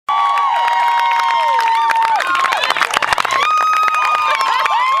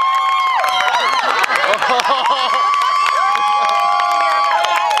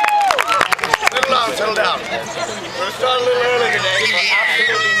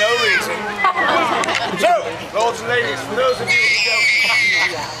Lords and ladies, for those of you who don't...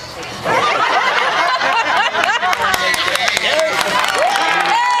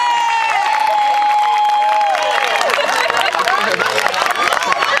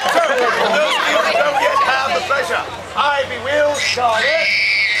 So, for those of you who don't yet have the pleasure, I be Will Charlotte.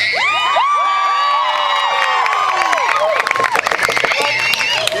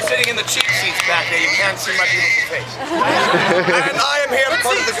 You're sitting in the cheap seats back there, you can't see my beautiful face. And I am here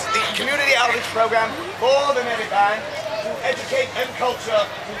because of the community outreach program for the Merry Band to educate and culture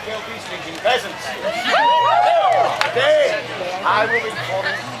who kill these thinking peasants. Today, I will be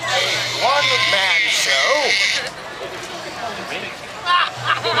performing a one-man show.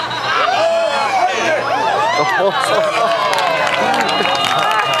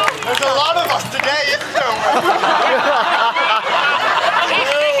 There's a lot of us today, isn't there?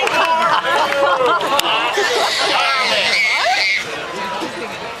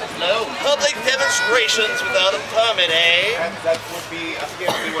 No public demonstrations without a permit, eh? That would be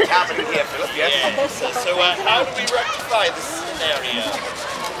what's happening here, Philip, yes? So how do we rectify this scenario?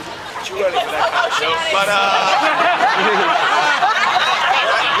 Too early for that kind of show, but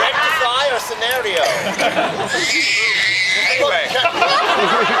Rectify our scenario. Anyway,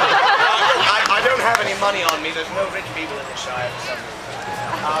 I don't have any money on me. There's no rich people in the Shire for some reason.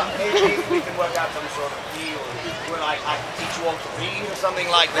 Maybe we can work out some sort of deal where I can teach you all to read or something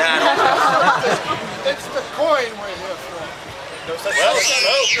like that. It's the coin we're here for. No such Well,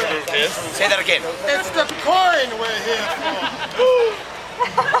 thing. Say that again. It's the coin we're here for.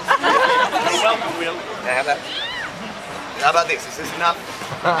 You're welcome, Will. Can I have that? How about this? Is this enough?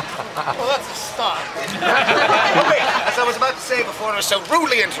 Well, that's a start. Oh, wait, as I was about to say before I was so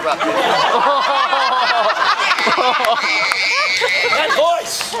rudely interrupted. That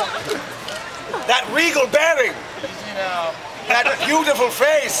voice! That regal bearing! You know. That beautiful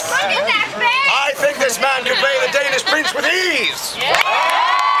face! Look at that face! I think this man could play the Danish prince with ease! Yeah.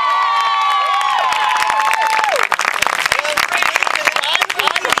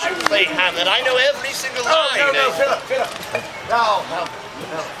 I play Hamlet. I know every single line. Oh, no, Philip. No.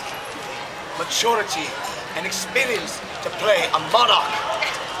 Maturity and experience to play a monarch.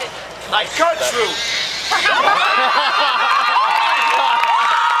 Like Gertrude.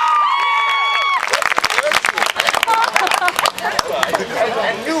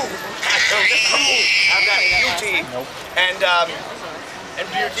 and you have that beauty and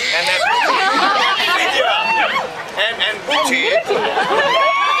beauty and that figure and booty.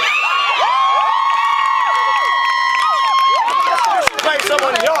 Play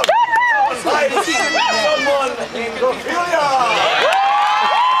someone young, someone named Ophelia.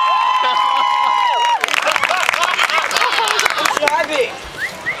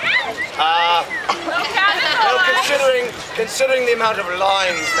 Well, considering the amount of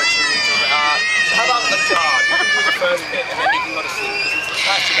lines that you read, how about the guard? You can do the first bit and then you can go to sleep because it's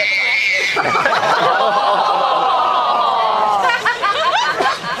past your bedtime.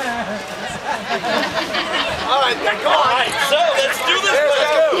 All right, then, come on. All right, so let's do this.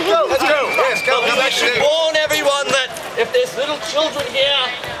 Let's go. Yes, go. But we should warn everyone that if there's little children here,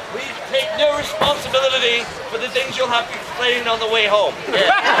 we take no responsibility for the things you'll have to explain on the way home.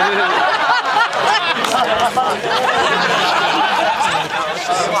 Yeah.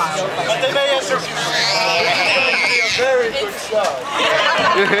 But they may answer you. It's be a very good show.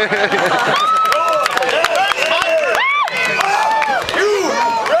 You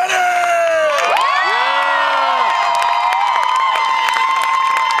ready?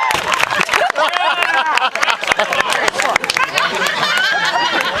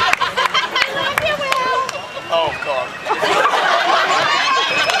 Oh God.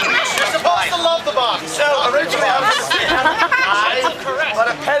 You're supposed to love the box. So originally I was going to say but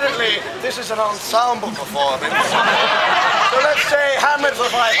apparently this is an ensemble performance. So let's say Hamlet for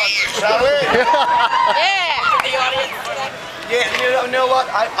 500, shall we? Yeah. The audience. Yeah, you know what?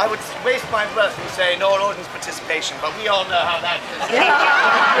 I would waste my breath and say no audience participation, but we all know how that is. Am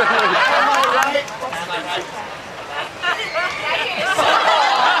I right? Am I right?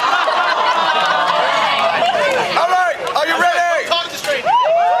 All right, are you ready? Talk to straight.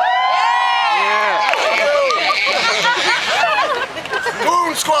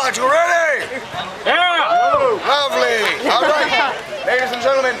 Goon Squad, you ready? Yeah! Lovely. All right. Ladies and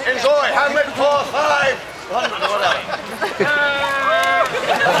gentlemen, enjoy Hamlet for 500 whatever. 3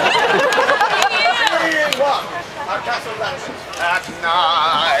 and 1. Our castle dances at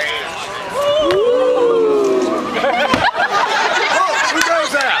night. Oh, who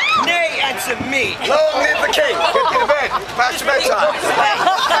goes there? Nay, answer me. Long live the king. Get to bed. Past your bedtime.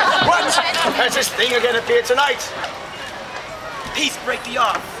 What? Has this thing again appeared tonight? Peace break the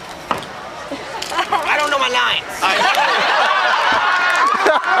off. I don't know my lines.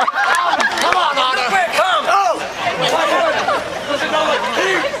 Come on, Otter. Come! Oh! Doesn't know what to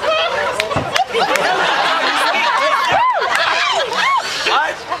do.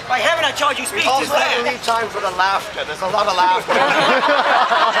 By heaven, I charge you speak. Also, I need time for the laughter. There's a lot of laughter.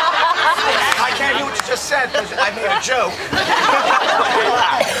 I can't hear what you just said because I made a joke.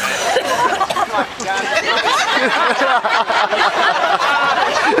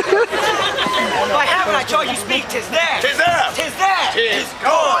 By heaven, I charge you speak. 'Tis there. 'Tis there. 'Tis there. 'Tis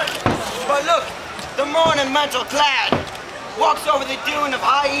gone. But look, the morning mantle clad walks over the dune of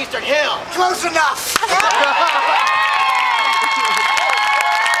high eastern hill. Close enough.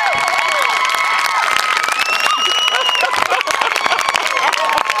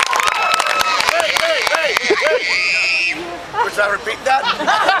 Should I repeat that?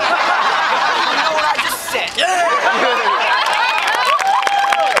 You know what I just said? Yeah!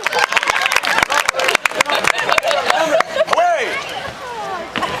 Wait!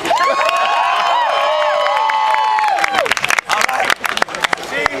 All right.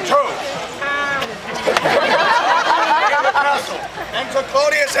 Scene 2. Castle. Enter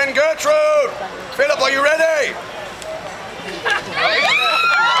Claudius and Gertrude. Philip, are you ready?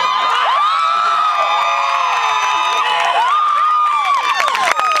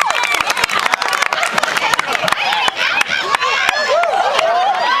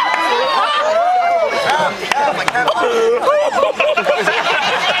 Oh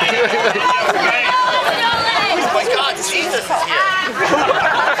my God, Jesus is here.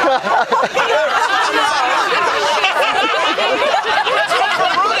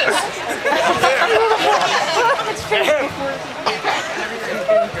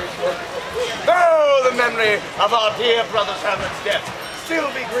 Oh, the memory of our dear brother's Hamlet's death still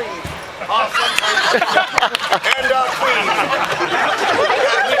be green. Our sunshine and our queen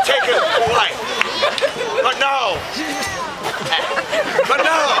had we taken a wife. But no. But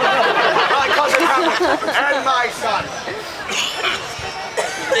no. My cousin Hamlet and my son.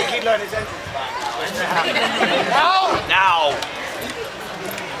 Think he'd learn his entrance back now. Now.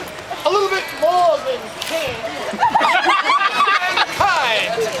 A little bit more than king.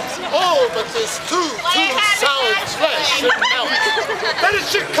 Kind. Oh, but there's too sound flesh and milk. That it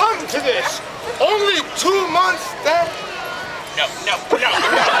should come to this. Only 2 months then. No.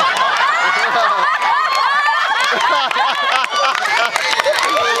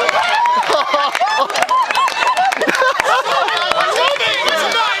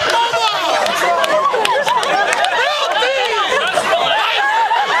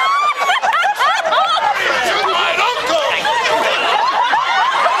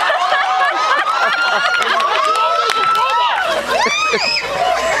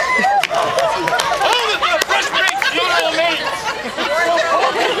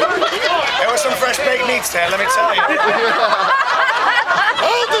 There, let me tell you.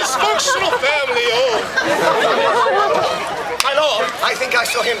 All dysfunctional family, oh. My lord, I think I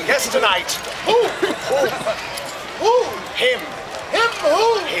saw him yesternight. Who? Him. Him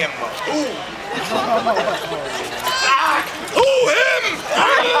who? Him. Who? Who him?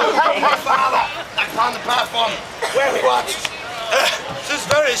 My father. On the platform where we watched. This is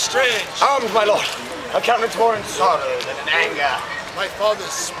very strange. Armed, my lord. A countenance more in sorrow than in anger. My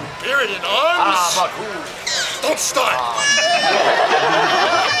father's spirit in arms? But who? Don't start.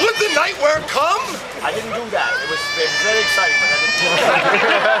 Would the nightmare come? I didn't do that. It was very exciting, but I didn't do that.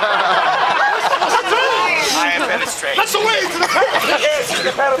 I am very strange. That's the way to the parapet. Yes, to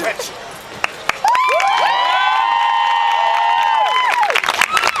the parapet.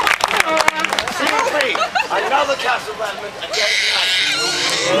 Scene 3. Another castle landment against night.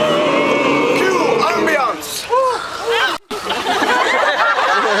 Cue ambiance.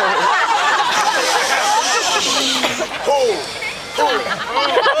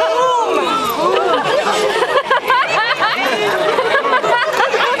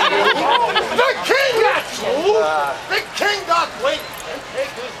 The king doth wait and take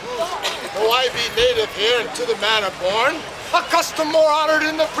his rule. Though I be native here and to the manor born, a custom more honored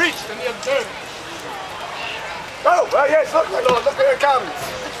in the breach than the observance. Oh, yes, look, my lord, look, here it comes.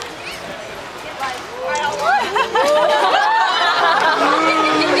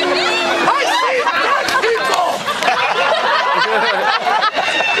 I see dead people!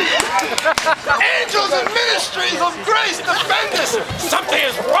 Angels and ministries of grace defend us! Something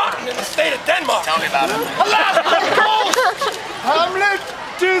is rotten in the state of Denmark! Tell me about it. Alas, the ghost! Hamlet,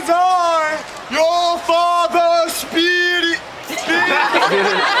 'tis I, your father's spirit.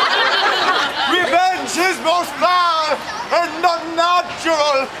 Revenge is most foul and not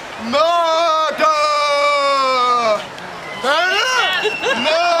natural murder! Murder? You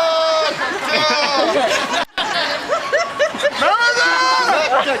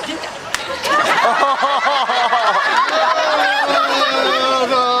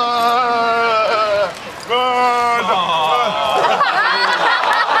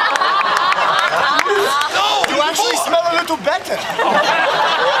actually smell a little better.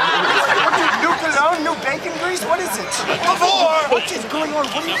 What is new cologne, new bacon grease? What is it? What is going on?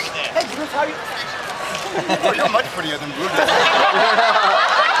 What is it? Hey, Bruce, how are you? Oh, you're much prettier than Bruce.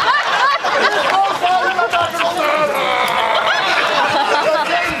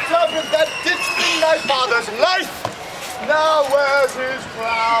 That ditched in my father's life. Now where's his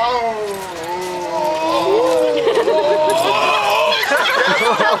crown?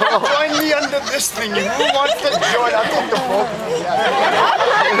 Join me under this thing. Who wants to join? I'll take the both of you.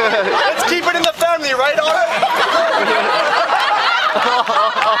 Let's keep it in the family, right, Otter?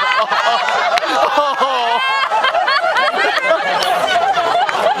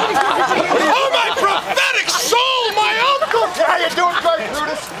 Oh, my prophetic soul, my uncle! How you doing, Greg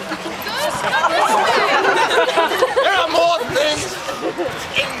Brutus? There are more things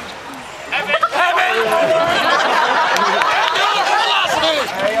in heaven.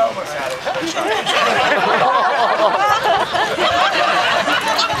 I almost had it.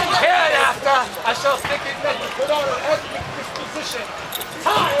 Hereafter, I shall think it better to put on an ethnic disposition.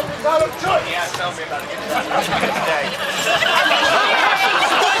 Time is out of choice. Yeah, tell me about it. Today.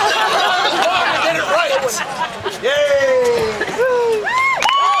 Get it right. Yay!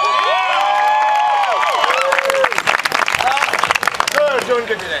 Good, doing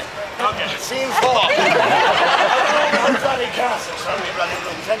good today. Okay. Scene 4. Bloody castle, sorry, bloody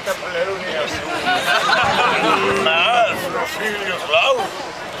Lieutenant Polonius. Man, Ophelio's love.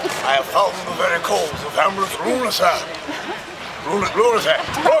 I have found the very cause of Hamlet's ruler, sir. Ruler, sir.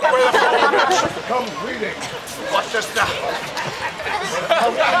 Look where the fool comes reading. Watch us now.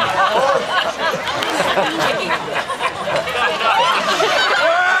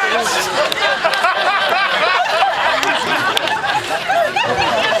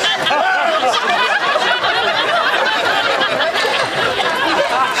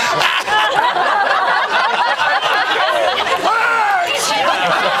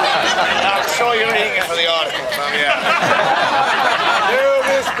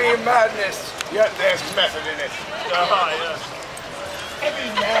 Madness, yet there's method in it. Heavy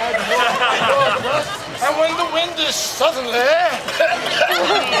mad, and when the wind is suddenly,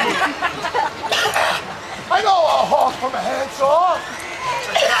 I know a hawk from a handsaw.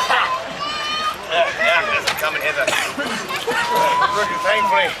 Darkness is coming hither.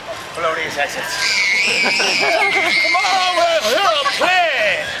 Thankfully, Polonius exits. Tomorrow we'll hear a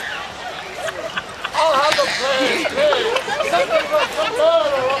play. I'll have the play.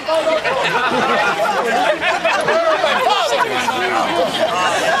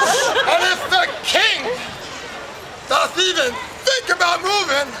 And if the king doth even think about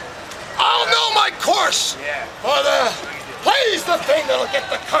moving, I'll know my course. Yeah. For the play's the thing that'll get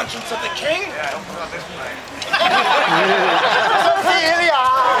the conscience of the king. Yeah, don't put on this play.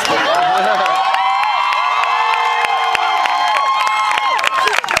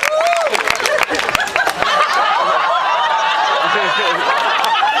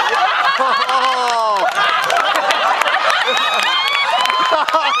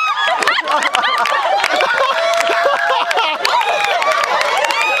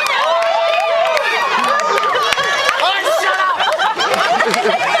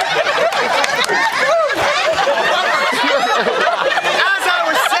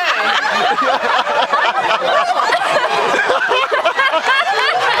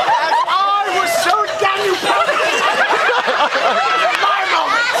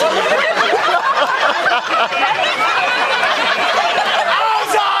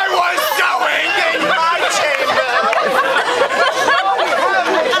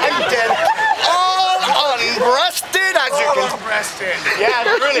 Yeah,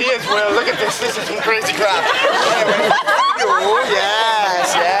 it really is, Will. Look at this. This is some crazy crap. Anyway. Oh,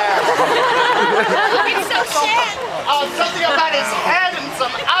 yes, yeah. It's so sad. Something about his head and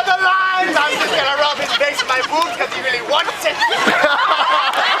some other lines. I'm just going to rub his face in my boot because he really wants it.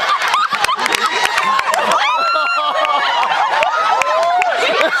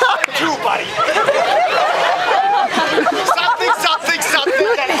 Too, buddy. Something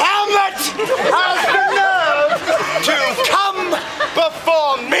that Hamlet has the nerve to come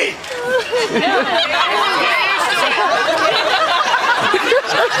before me.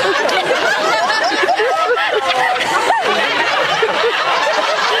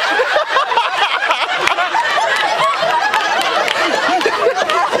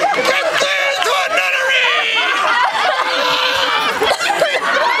 Get thee to a nunnery!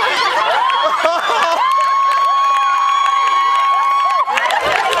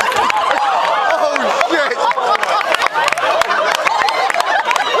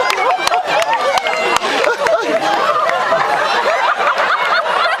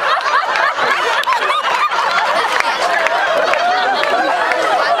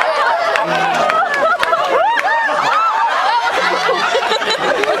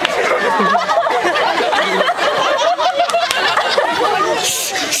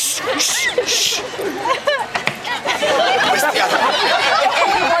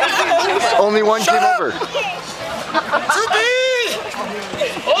 everyone came over. To be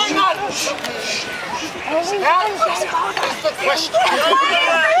or not? That's the question. To be or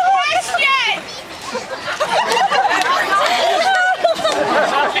not?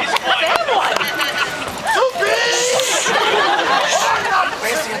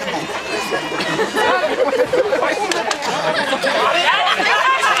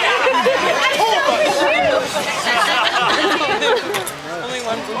 Only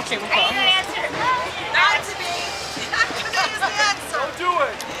one blue came across. Not to be. Don't do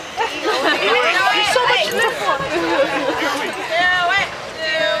it. There's so much to live for. Do it.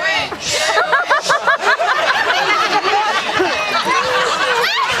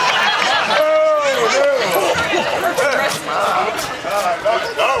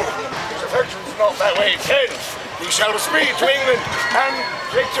 No, perfection's not that way intended. We shall speed to England and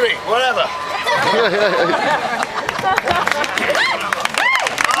victory, whatever.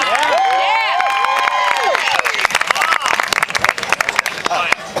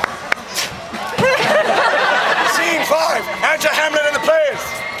 Scene 5, enter Hamlet and the players.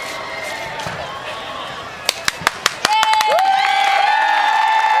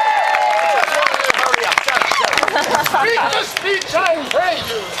 Speak the speech I pray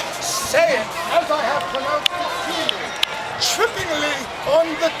you. Say it as I have pronounced it to you. Trippingly on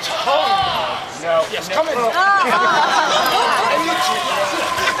the tongue. No. Yes, come in.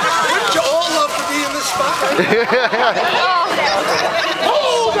 Wouldn't you all love to be in this spotlight?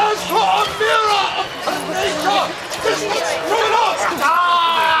 Hold as for a mirror of nature. Throw it off.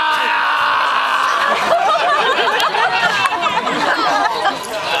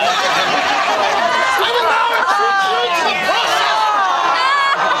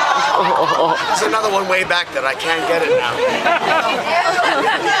 There's another one way back that I can't get it now.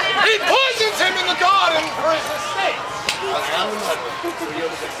 He poisons him in the garden for his estate.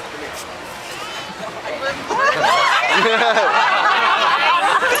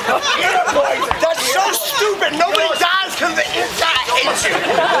 That's so stupid. Nobody dies because the inside hates you.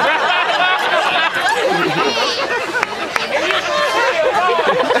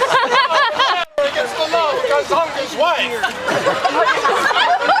 Against the law because hunger's wife.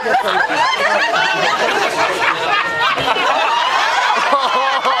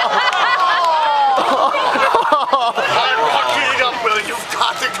 I'm fucking it up, Will. You've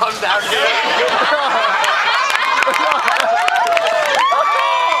got to come down here.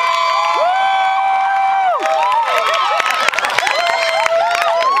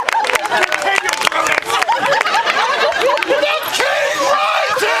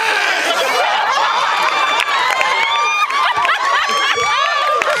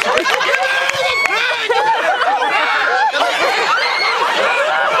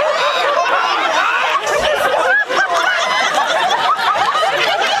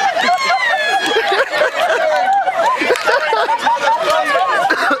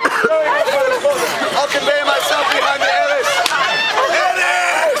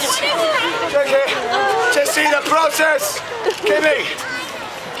 Process! Kimmy!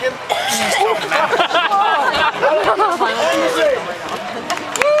 Kim.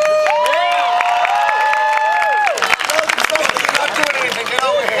 Not doing anything. Get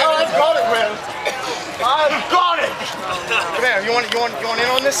over here. Oh, I've got it, Will. I've got it. Come here. You want in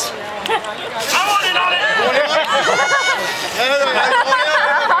on this? I want in on it! You want in on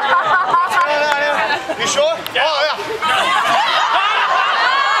it? You sure? Yeah. Oh, yeah.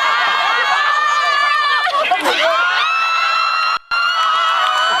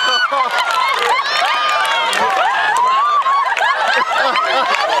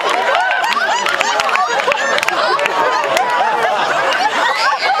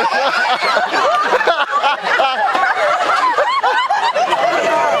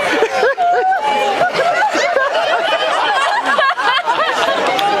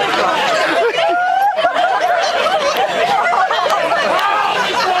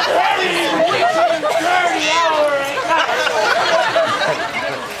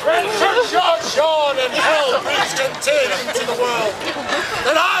 Into the world,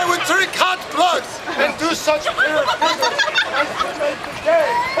 that I would drink hot blood and do such weird things as to make the day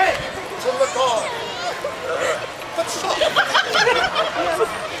pay to look on. But stop.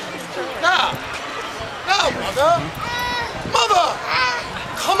 Now, Mother,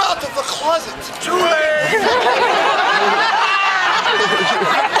 come out of the closet. Julie!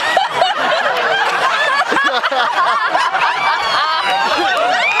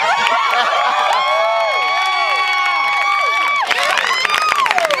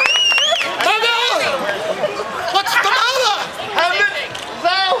 What's the matter? Hamlet,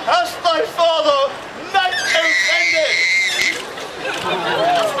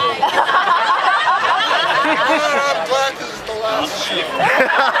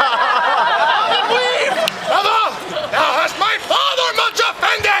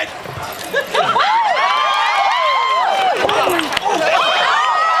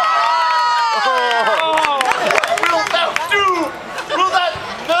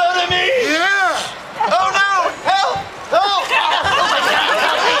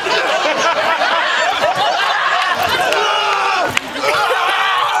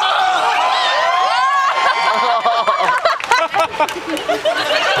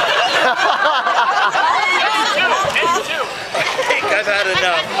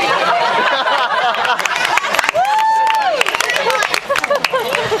 enough.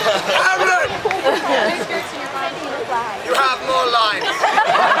 Hamlet! You have more lines.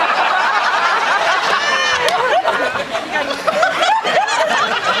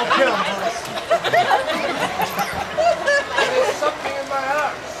 There's something in my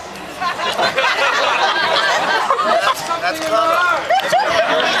heart. That's clever.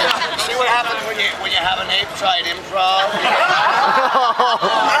 See what happens when you have an ape-tried improv?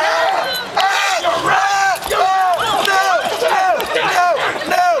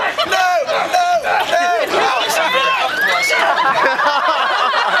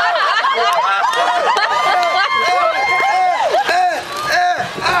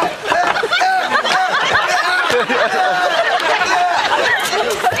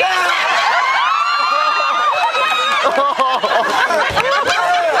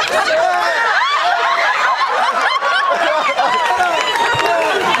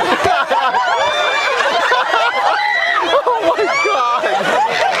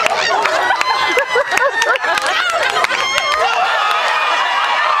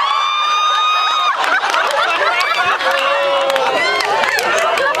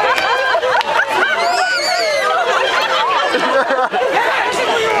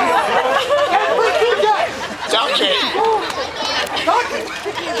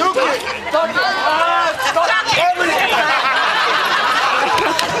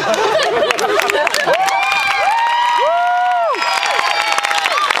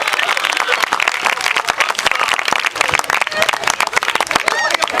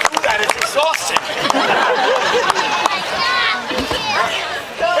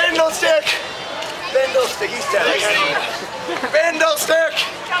 He's dead. Bindlestick!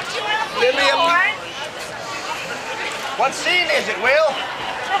 Give me a... What scene is it, Will?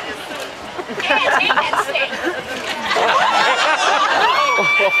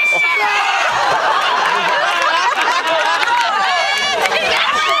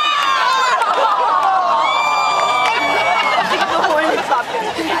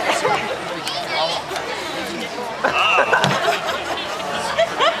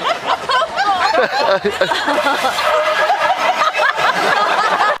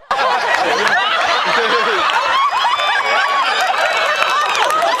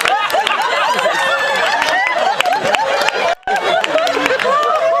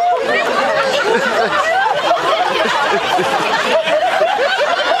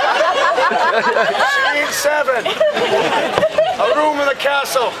 Scene 7. A room in the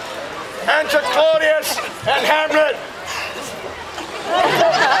castle. Enter Claudius and Hamlet.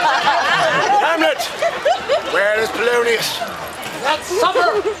 Hamlet, where is Polonius? That's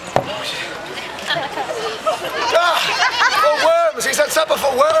supper. For worms. He said supper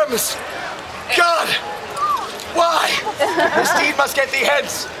for worms. God, why? This deed must get thee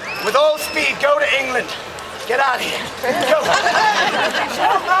hence. With all speed, go to England. Get out of here. Go.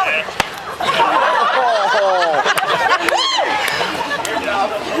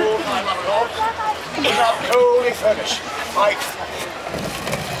 Holy furnish.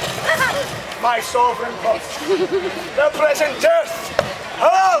 My sovereign post. The present death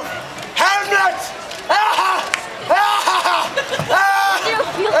of Hamlet!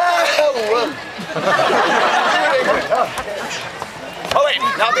 Oh wait,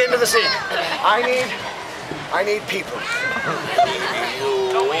 not the end of the scene. I need people.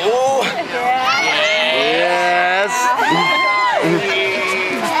 Yes.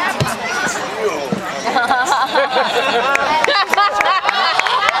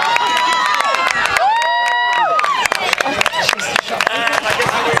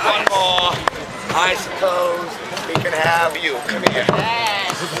 One more. I suppose we can have you. Come here.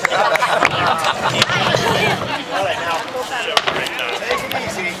 All right, now. Take it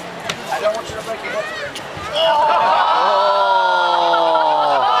easy. I don't want you to break your head.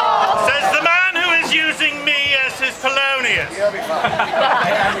 Says the man who is using me as his Polonius. You'll be fine.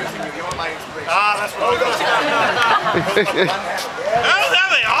 I am using you. You're my inspiration. Ah, that's what I was going to say. Oh, there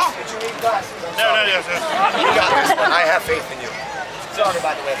they are. Did you need glasses? No, yes, sir. You got this one. I have faith in you. Sorry,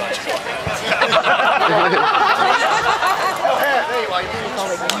 by the way, about you. Oh, here, there you are.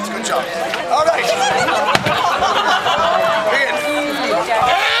 Good job. All right. Begin.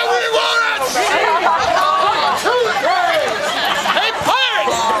 Everyone! Hey,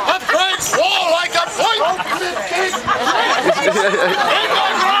 pirates! A great wall like a point! In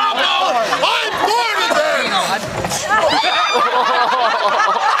my grotto, I boarded them!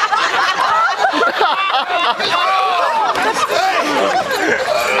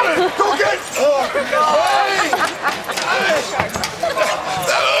 Go get... Hey!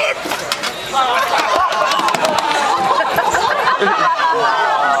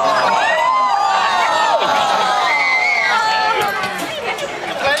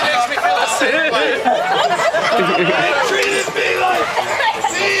 treated me like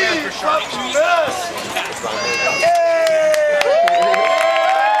me from this.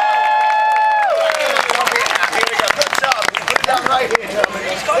 Good job. Put it down right here, gentlemen.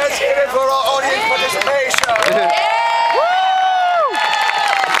 Let's hear it for our audience participation.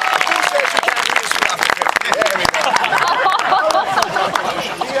 There we go.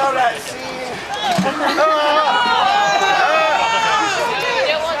 You know that scene?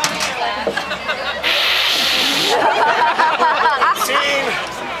 Scene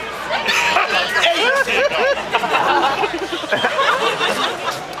 8.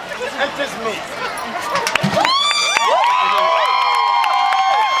 Enters me.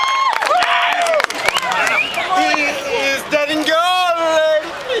 He is dead and gone.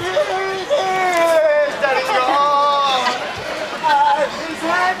 He is dead and gone. His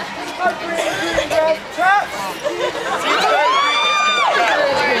head a green chest.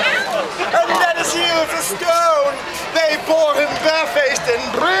 And then as he was a stone, they bore him barefaced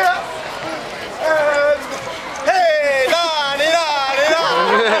and rear. And hey, la-ni, la-ni, la.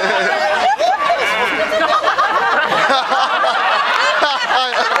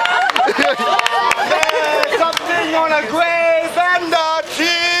 There's something on a grave and a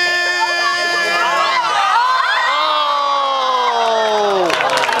tree.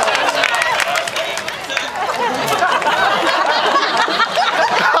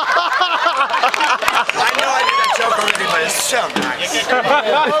 I know I did that joke already, but it's so nice. Oh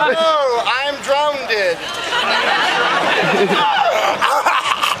no, I'm drowned.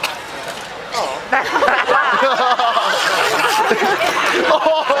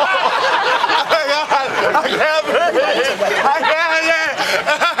 I can't breathe. I can't.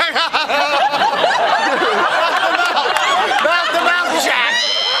 Mouth to mouth chat.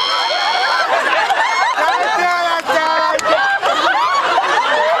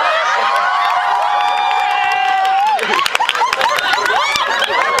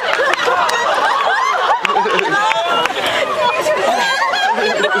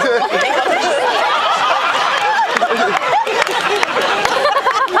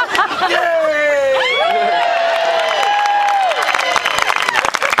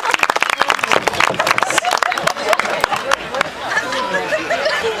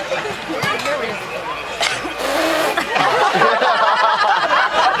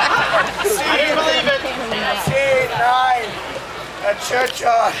 A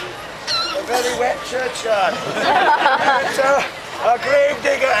churchyard, a very wet churchyard. It's a grave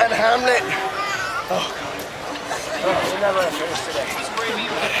digger and Hamlet. Oh God, we're never gonna finish today.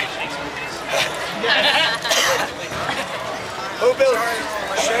 Who built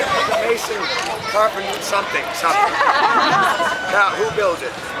the shape of the mason, carpenter, something? Now, who built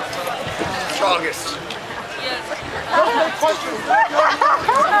it? Strongest.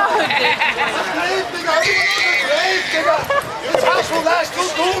 This house will last till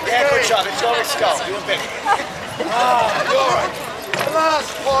doomsday. Yeah, good job. It's your skull. Do a bit. You're right. The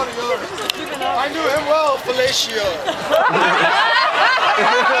last part of yours. I knew him well, Fellatio.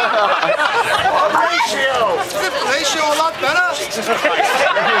 Isn't Fellatio a lot better?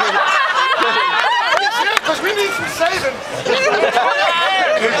 Because we need some saving.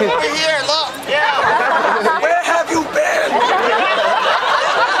 Over here, look. Yeah. Where have you been?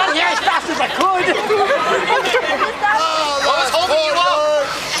 Yeah, as fast as I could.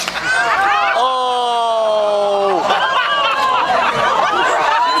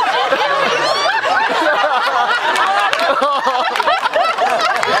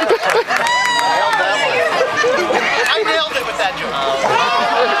 I nailed it with that joke.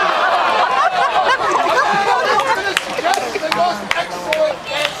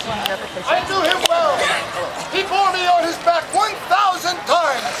 I knew him well. He bore me on his back 1,000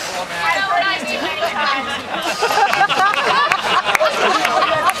 times.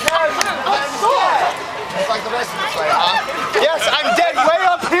 It's like the rest of the play, huh? Yes, I'm dead way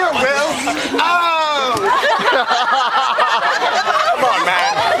up here, Will. Oh! Come on,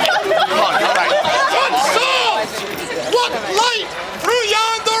 man. Come on, you're right. Unsolved! What light through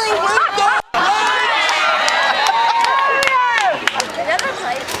yonder window?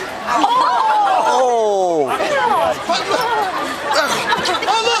 Oh!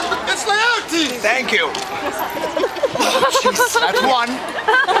 Oh, look, it's Laertes. Thank you. Oh, jeez, that's one.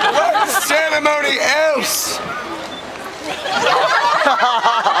 What ceremony else?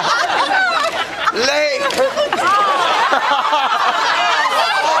 Late.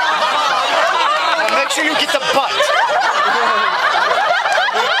 Make sure you get the butt.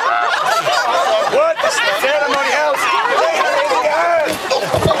 What ceremony else?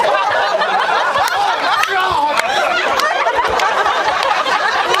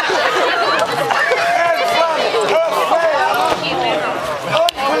 And from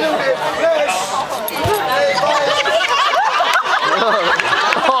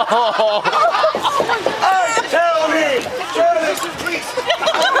Tell me, journalist, please.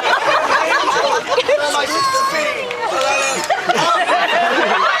 My sister B.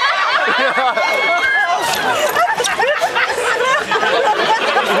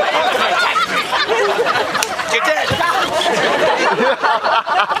 You're dead.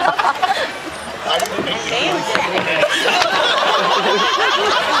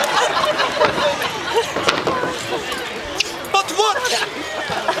 But what?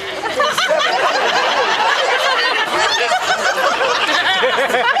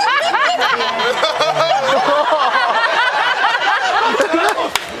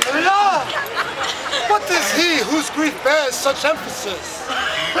 What is he whose grief bears such emphasis?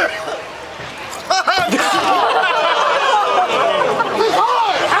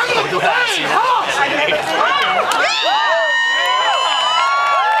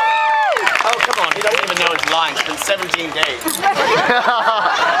 Oh, come on, he doesn't even know his lines. It's been 17 days.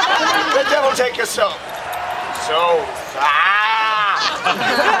 The devil take your soul. So,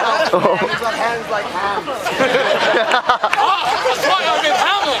 He's got hands like Hamlet. That's why I'm in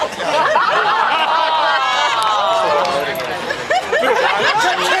Hamlet!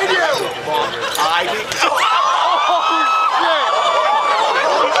 Continue!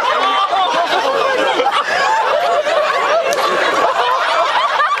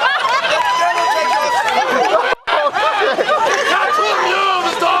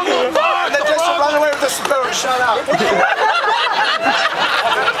 Shut up.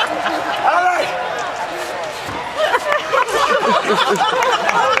 All right.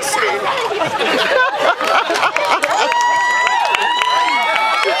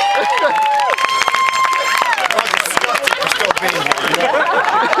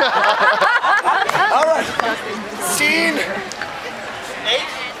 All right. Scene 8,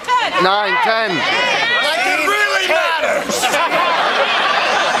 9, 10. It really matters.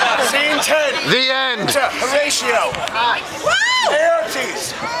 Scene 10. The end. Horatio. Laertes.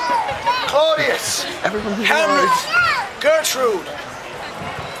 Claudius. Hamlet. Gertrude.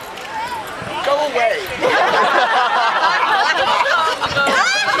 Go away.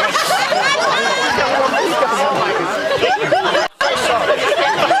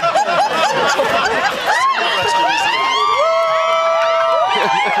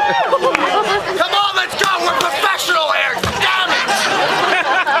 Come on, let's go! We're professional here! Damn it!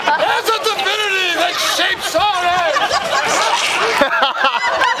 There's a divinity that shapes our age!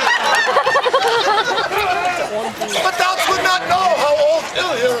 But thou would not know how all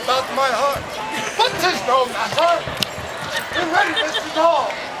feel here about my heart. But 'tis no matter. In readiness is all.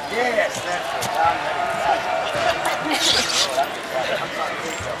 Yes, that's it.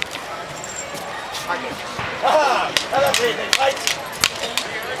 A hit!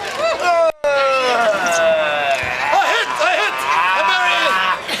 A hit! A very...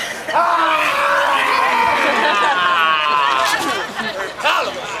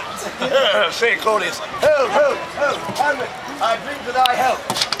 Say, Claudius. Help! Hamlet, I bring to thy help.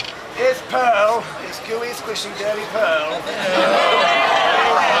 Is Pearl, is gooey, squishy, dirty Pearl.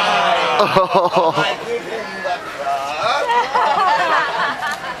 I give him the card.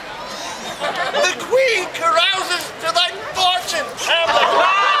 The queen carouses to thy fortune, Hamlet!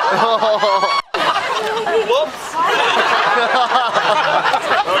 Whoops!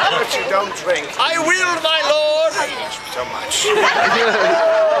 But you don't drink I will, my lord! so much.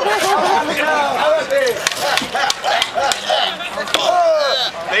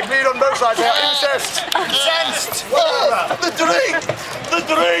 They bleed on both sides. They're incensed. The drink! The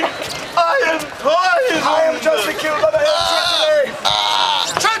drink! I am poisoned! I am justly killed by the hand of treachery.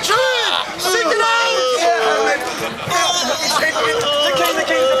 Treachery! Seek it out! The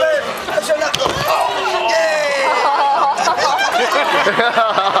king, the bed. I shall not.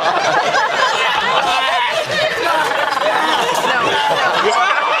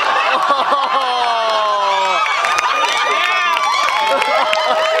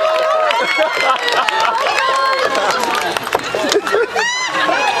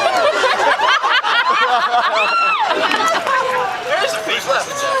 There's a piece left.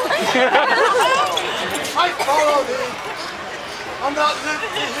 I follow thee. I'm not living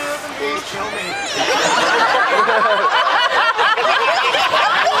to hear the news. Kill me.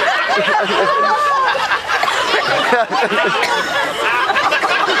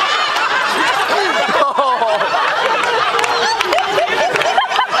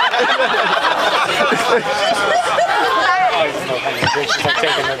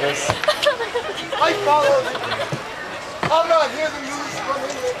 I follow thee. I'm not here the news from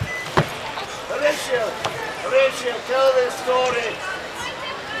England. Horatio, tell this story.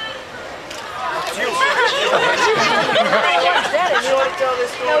 That's you. You want to tell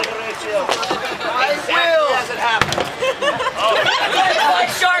this story, Horatio? I will. As it happened. It's like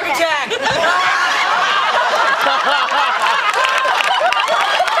Shark Attack.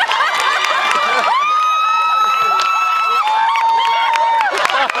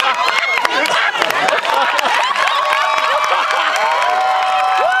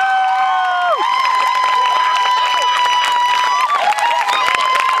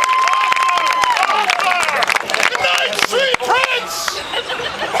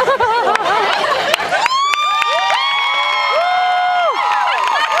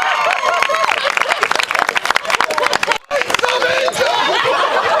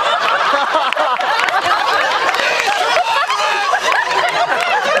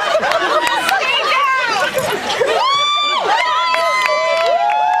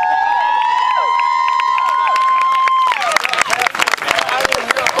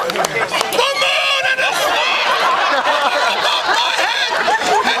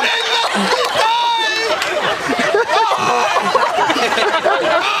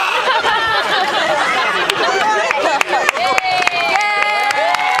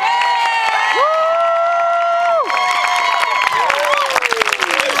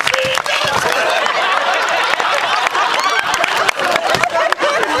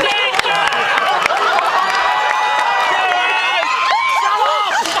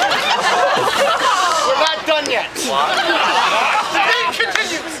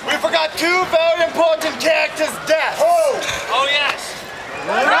 We forgot two very important characters' deaths. Oh, yes.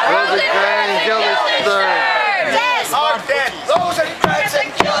 Rosencrantz, Guildenstern. Are dead. Rosencrantz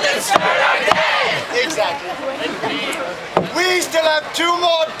and Guildenstern are dead. Exactly. We still have two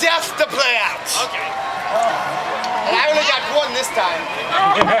more deaths to play out. Okay. And I only got one this time.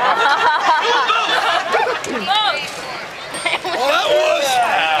 Well, that was...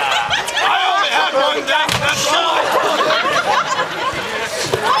 I only had one death, that's all.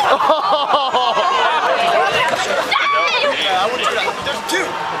 There's two.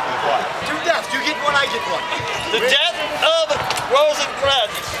 Two deaths. You get one, I get one. The death of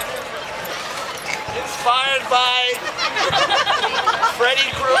Rosencrantz, inspired by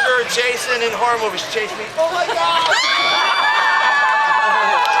Freddy Krueger, Jason, and horror movies. Chase me. Oh my God!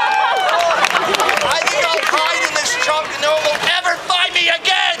 I think I'll hide in this trunk and no one will ever find me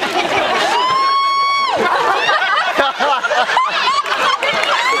again!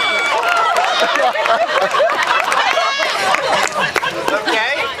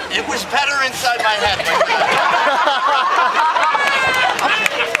 Okay. It was better inside my head.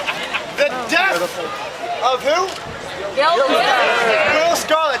 The death of who? Guildenstern. Will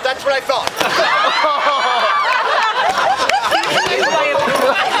Scarlet. That's what I thought.